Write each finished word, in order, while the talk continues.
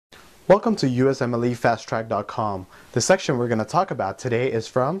Welcome to USMLEFasttrack.com. The section we're going to talk about today is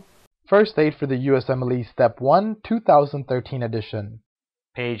from First Aid for the USMLE Step 1, 2013 edition.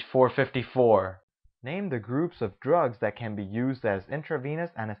 Page 454. Name the groups of drugs that can be used as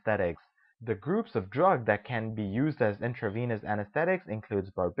intravenous anesthetics. The groups of drugs that can be used as intravenous anesthetics includes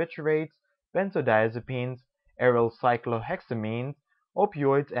barbiturates, benzodiazepines, aryl cyclohexamines,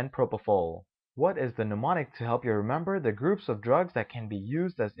 opioids, and propofol. What is the mnemonic to help you remember the groups of drugs that can be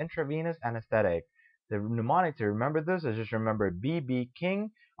used as intravenous anesthetic? The mnemonic to remember this is just remember B.B.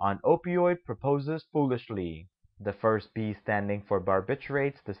 King on opioid proposes foolishly. The first B standing for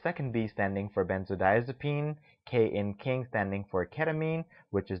barbiturates, the second B standing for benzodiazepine, K in King standing for ketamine,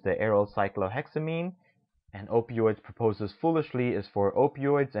 which is the aryl cyclohexamine, and opioids proposes foolishly is for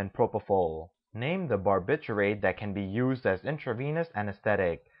opioids and propofol. Name the barbiturate that can be used as intravenous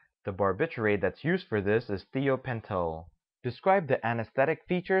anesthetic. The barbiturate that's used for this is Thiopental. Describe the anesthetic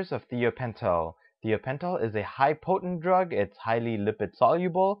features of Thiopental. Thiopental is a high potent drug, it's highly lipid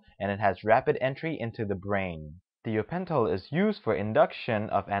soluble, and it has rapid entry into the brain. Thiopental is used for induction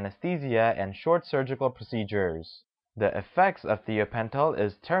of anesthesia and short surgical procedures. The effects of thiopental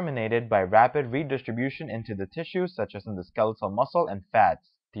is terminated by rapid redistribution into the tissues such as in the skeletal muscle and fats.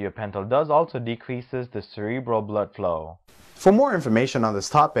 Thiopental does also decreases the cerebral blood flow. For more information on this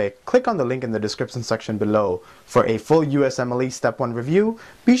topic, click on the link in the description section below. For a full USMLE Step 1 review,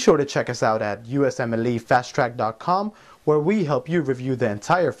 be sure to check us out at USMLEFasttrack.com, where we help you review the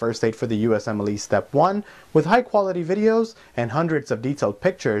entire first aid for the USMLE Step 1 with high quality videos and hundreds of detailed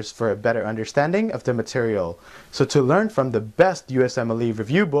pictures for a better understanding of the material. So to learn from the best USMLE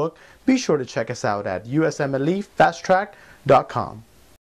review book, be sure to check us out at USMLEFasttrack.com.